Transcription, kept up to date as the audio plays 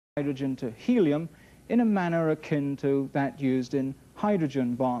hydrogen to helium in a manner akin to that used in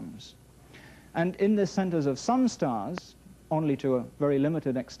hydrogen bombs. And in the centers of some stars, only to a very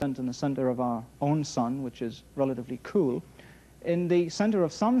limited extent in the center of our own sun, which is relatively cool, in the center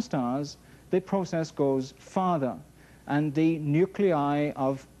of some stars, the process goes farther, and the nuclei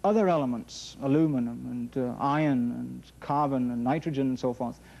of other elements, aluminum and iron and carbon and nitrogen and so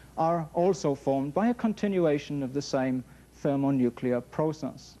forth, are also formed by a continuation of the same thermonuclear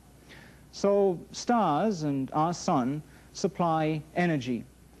process. So stars and our sun supply energy.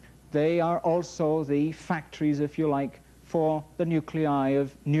 They are also the factories, if you like, for the nuclei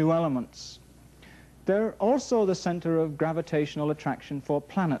of new elements. They're also the center of gravitational attraction for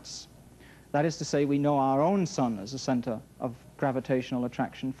planets. That is to say, we know our own sun as a center of gravitational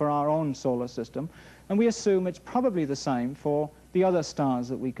attraction for our own solar system, and we assume it's probably the same for the other stars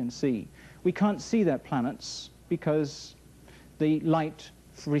that we can see. We can't see their planets because the light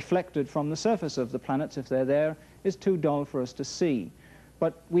reflected from the surface of the planets, if they're there, is too dull for us to see.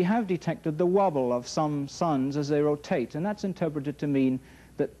 But we have detected the wobble of some suns as they rotate, and that's interpreted to mean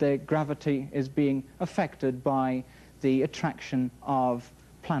that their gravity is being affected by the attraction of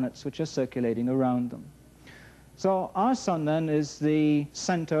planets which are circulating around them. So our sun then is the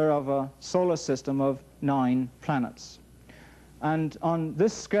center of a solar system of 9 planets. And on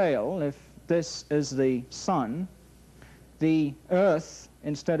this scale, if this is the sun, the Earth,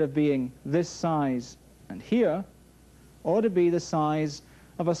 instead of being this size and here, ought to be the size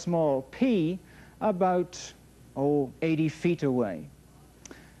of a small pea about 80 feet away.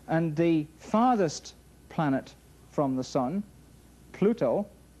 And the farthest planet from the sun, Pluto,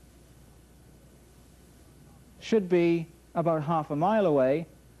 should be about half a mile away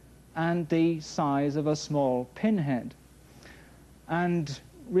and the size of a small pinhead. And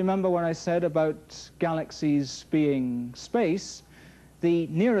remember what I said about galaxies being space? The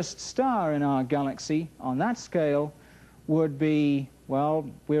nearest star in our galaxy on that scale would be, well,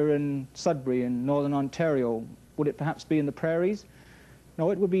 we're in Sudbury in northern Ontario. Would it perhaps be in the prairies?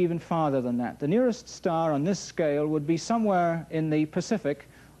 No, it would be even farther than that. The nearest star on this scale would be somewhere in the Pacific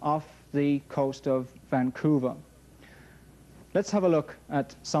off the coast of Vancouver. Let's have a look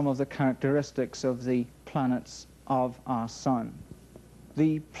at some of the characteristics of the planets of our sun.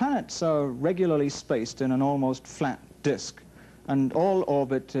 The planets are regularly spaced in an almost flat disk, and all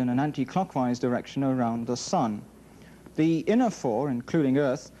orbit in an anti-clockwise direction around the sun. The inner 4, including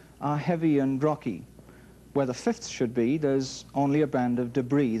Earth, are heavy and rocky. Where the fifth should be, there's only a band of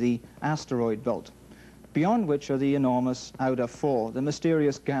debris, the asteroid belt, beyond which are the enormous outer 4, the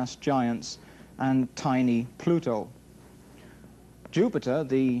mysterious gas giants, and tiny Pluto. Jupiter,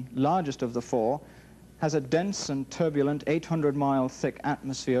 the largest of the 4, has a dense and turbulent 800-mile thick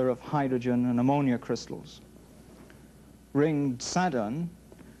atmosphere of hydrogen and ammonia crystals. Ringed Saturn,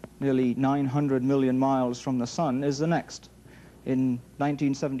 nearly 900 million miles from the sun, is the next. In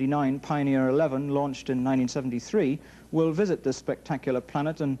 1979, Pioneer 11, launched in 1973, will visit this spectacular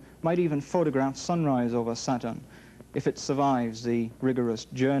planet and might even photograph sunrise over Saturn, if it survives the rigorous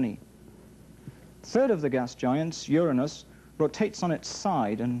journey. Third of the gas giants, Uranus, rotates on its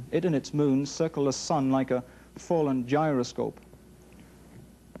side, and it and its moons circle the sun like a fallen gyroscope.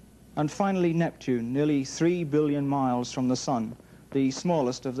 And finally, Neptune, nearly 3 billion miles from the sun, the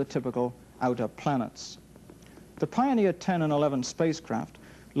smallest of the typical outer planets. The Pioneer 10 and 11 spacecraft,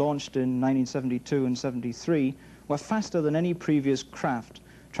 launched in 1972 and 73, were faster than any previous craft,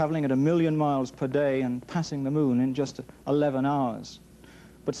 traveling at 1 million miles per day and passing the moon in just 11 hours,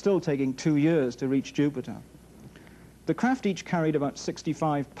 but still taking 2 years to reach Jupiter. The craft each carried about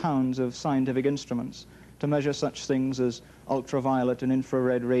 65 pounds of scientific instruments to measure such things as ultraviolet and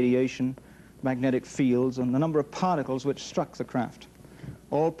infrared radiation, magnetic fields, and the number of particles which struck the craft,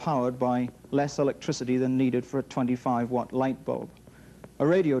 all powered by less electricity than needed for a 25-watt light bulb. A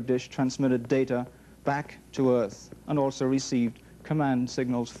radio dish transmitted data back to Earth and also received command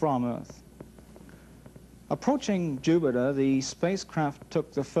signals from Earth. Approaching Jupiter, the spacecraft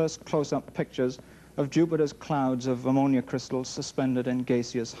took the first close-up pictures of Jupiter's clouds of ammonia crystals suspended in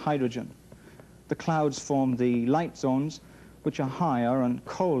gaseous hydrogen. The clouds form the light zones, which are higher and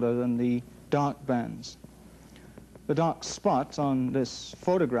colder than the dark bands. The dark spot on this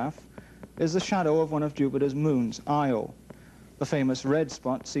photograph is the shadow of one of Jupiter's moons, Io. The famous red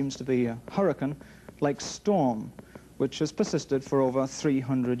spot seems to be a hurricane-like storm, which has persisted for over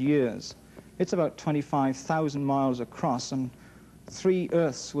 300 years. It's about 25,000 miles across, and 3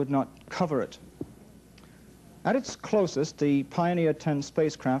 Earths would not cover it. At its closest, the Pioneer 10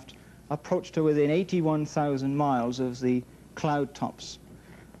 spacecraft approached to within 81,000 miles of the cloud tops.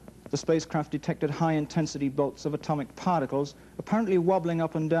 the spacecraft detected high-intensity bolts of atomic particles apparently wobbling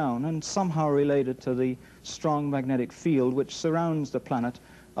up and down and somehow related to the strong magnetic field which surrounds the planet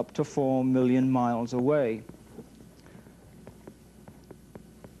up to 4 million miles away.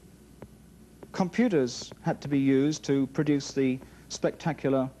 Computers had to be used to produce the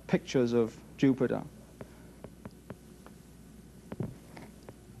spectacular pictures of Jupiter.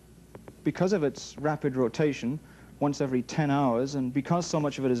 Because of its rapid rotation, once every 10 hours, and because so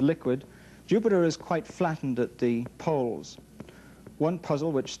much of it is liquid, Jupiter is quite flattened at the poles. One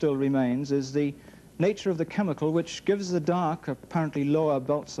puzzle which still remains is the nature of the chemical which gives the dark, apparently lower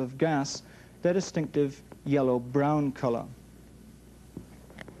belts of gas their distinctive yellow-brown color.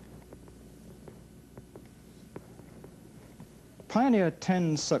 Pioneer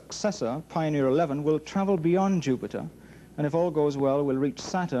 10's successor, Pioneer 11, will travel beyond Jupiter, and if all goes well, will reach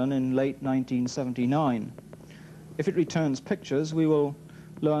Saturn in late 1979. If it returns pictures, we will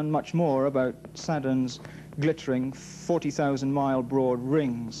learn much more about Saturn's glittering 40,000-mile broad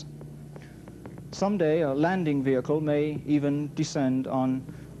rings. Someday, a landing vehicle may even descend on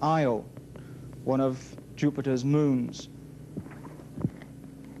Io, one of Jupiter's moons,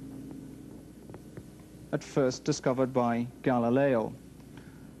 at first discovered by Galileo.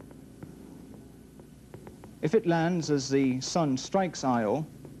 If it lands as the Sun strikes Io,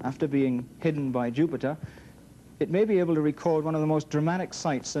 after being hidden by Jupiter, it may be able to record one of the most dramatic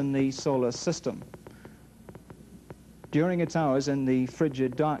sights in the solar system. During its hours in the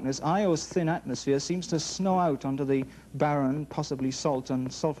frigid darkness, Io's thin atmosphere seems to snow out onto the barren, possibly salt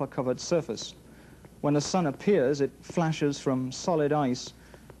and sulfur-covered surface. When the Sun appears, it flashes from solid ice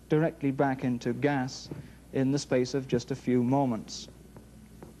directly back into gas in the space of just a few moments.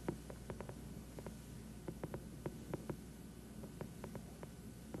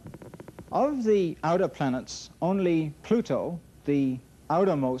 Of the outer planets, only Pluto, the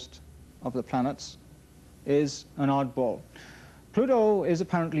outermost of the planets, is an oddball. Pluto is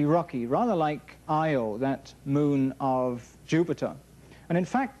apparently rocky, rather like Io, that moon of Jupiter. And in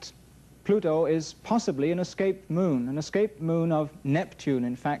fact, Pluto is possibly an escaped moon of Neptune,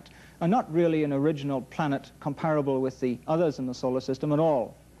 in fact, and not really an original planet comparable with the others in the solar system at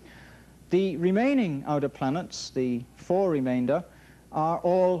all. The remaining outer planets, the 4 remainder, are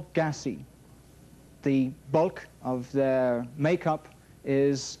all gassy. The bulk of their makeup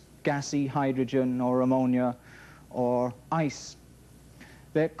is gassy hydrogen or ammonia or ice.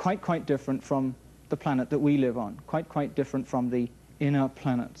 They're quite different from the planet that we live on, quite different from the inner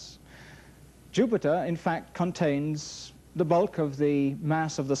planets. Jupiter, in fact, contains the bulk of the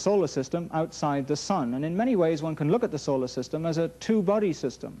mass of the solar system outside the Sun, and in many ways one can look at the solar system as a two-body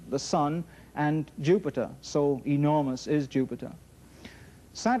system, the Sun and Jupiter, so enormous is Jupiter.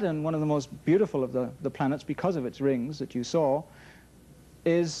 Saturn, one of the most beautiful of the planets because of its rings that you saw,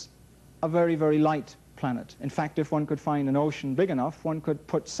 is a very light planet. In fact, if one could find an ocean big enough, one could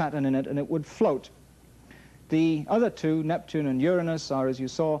put Saturn in it and it would float. The other two, Neptune and Uranus, are, as you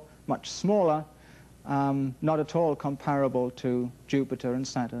saw, much smaller, not at all comparable to Jupiter and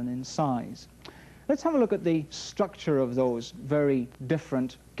Saturn in size. Let's have a look at the structure of those very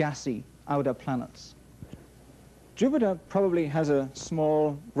different gassy outer planets. Jupiter probably has a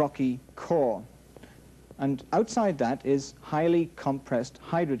small rocky core, and outside that is highly compressed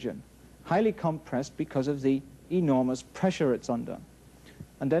hydrogen, highly compressed because of the enormous pressure it's under.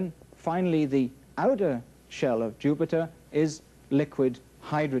 And then finally the outer shell of Jupiter is liquid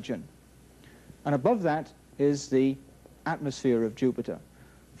hydrogen. And above that is the atmosphere of Jupiter,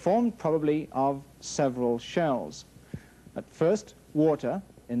 formed probably of several shells. At first, water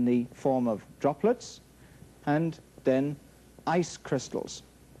in the form of droplets, and then ice crystals.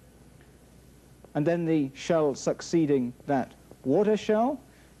 And then the shell succeeding that water shell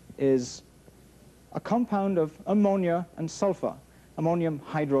is a compound of ammonia and sulfur, ammonium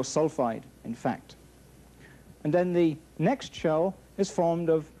hydrosulfide, in fact. And then the next shell is formed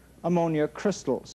of ammonia crystals.